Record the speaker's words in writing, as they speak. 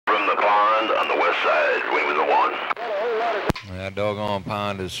on the west side, wing with the one. That doggone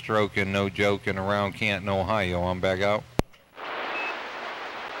pond is stroking, no joking, around Canton, Ohio. I'm back out.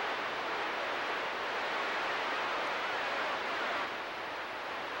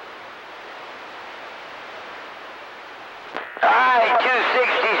 Alright,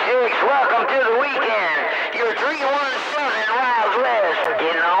 266, welcome to the weekend. You're 317 Wild West,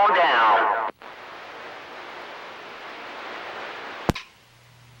 getting on down.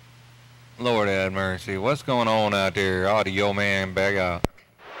 Lord have mercy. What's going on out there? Audio man, back out.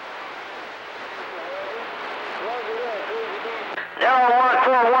 Delta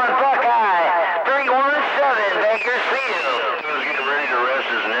 141 Buckeye, 317 Bakersfield. He was getting ready to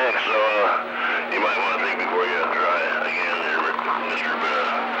rest his neck, so you might want to think before you try again there, Mr.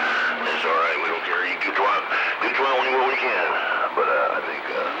 It's alright, we don't care. You do 12 when you can. But I think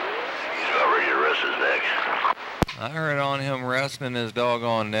he's about ready to rest his neck. I heard on him resting his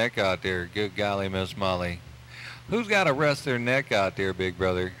doggone neck out there. Good golly, Miss Molly. Who's got to rest their neck out there, big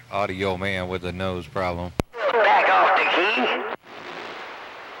brother? Audio man with a nose problem. Back off the key.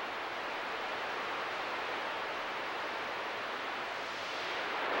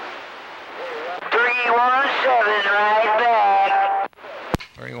 Right back.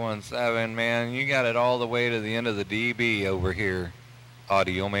 317, man, you got it all the way to the end of the DB over here.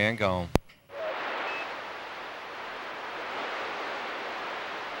 Audio man gone.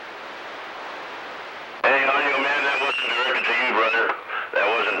 Hey, audio man, that wasn't directed to you, brother. That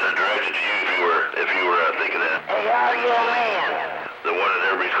wasn't directed to you if you were thinking that. Hey, audio man. The one that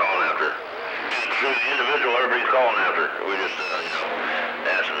everybody's calling after. It's true, the individual everybody's calling after. We just,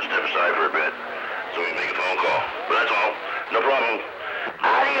 asked him to step aside for a bit so we can make a phone call. But that's all. No problem.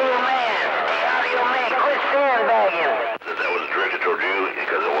 Audio man. Hey, audio man, quit sandbagging. That was directed toward you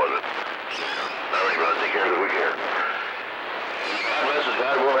because it wasn't. All right, brother, take care of it. We care. God bless us.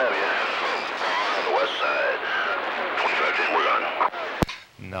 God will have you. On the west side. 2510, we're gone.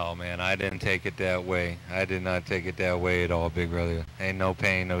 No, man, I didn't take it that way. I did not take it that way at all, big brother. Ain't no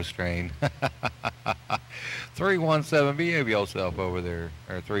pain, no strain. 317, behave yourself over there.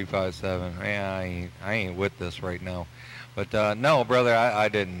 Or 357. Man, I ain't with this right now. But no, brother, I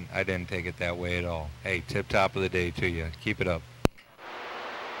didn't take it that way at all. Hey, tip top of the day to you. Keep it up.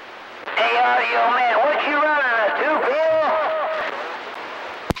 Hey, audio man, what you running, a 2-pill?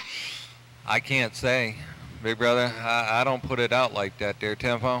 I can't say, big brother. I don't put it out like that there,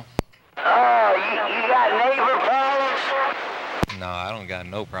 Tempo. Oh, you got neighbor problems? No, I don't got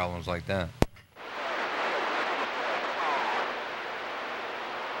no problems like that.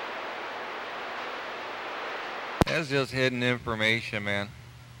 That's just hidden information, man.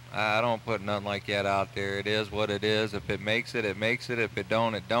 I don't put nothing like that out there. It is what it is. If it makes it, it makes it. If it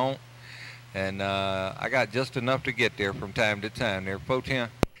don't, it don't. And I got just enough to get there from time to time there. 410.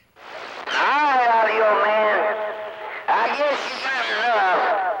 Alright, audio man. I guess you got enough.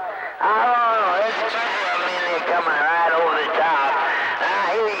 I don't know. There's a couple of men that coming right over the top.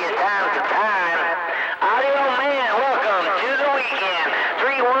 I hear you time to time. Audio man, welcome to the weekend.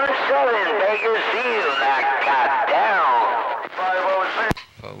 317 Bakersfield. I got down.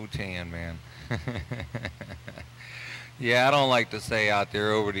 410, man. Yeah, I don't like to say out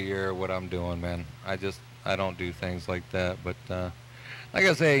there over the air what I'm doing, man. I don't do things like that. But like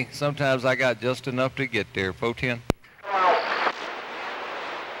I say, sometimes I got just enough to get there. 410.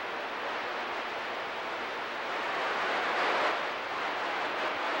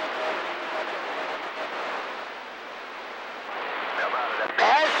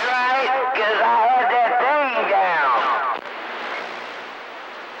 That's right, because I had that thing down.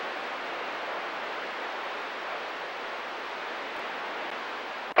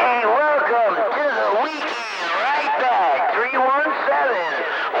 Hey, welcome to the weekend. Right back. 317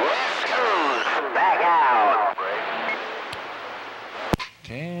 West Coast. Back out.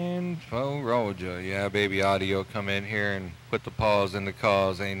 10-4 Roger. Yeah, baby audio come in here and put the pause in the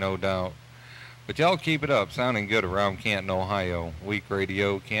cause, ain't no doubt. But y'all keep it up, sounding good around Canton, Ohio. Week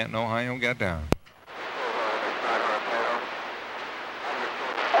radio, Canton, Ohio, got down.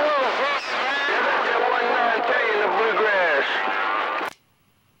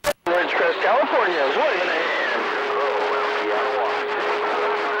 California is what in the hand.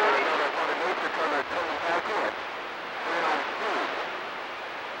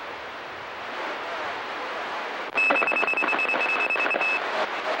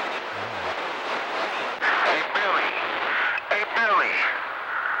 Hey Billy,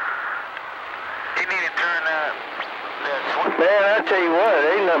 you need to turn that Man, I tell you what,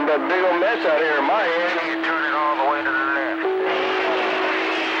 ain't nothing but a big old mess out here in my head. You need to turn it all the way to the left.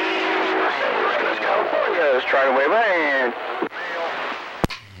 California is trying to wave a hand.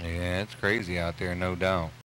 Yeah, it's crazy out there, no doubt.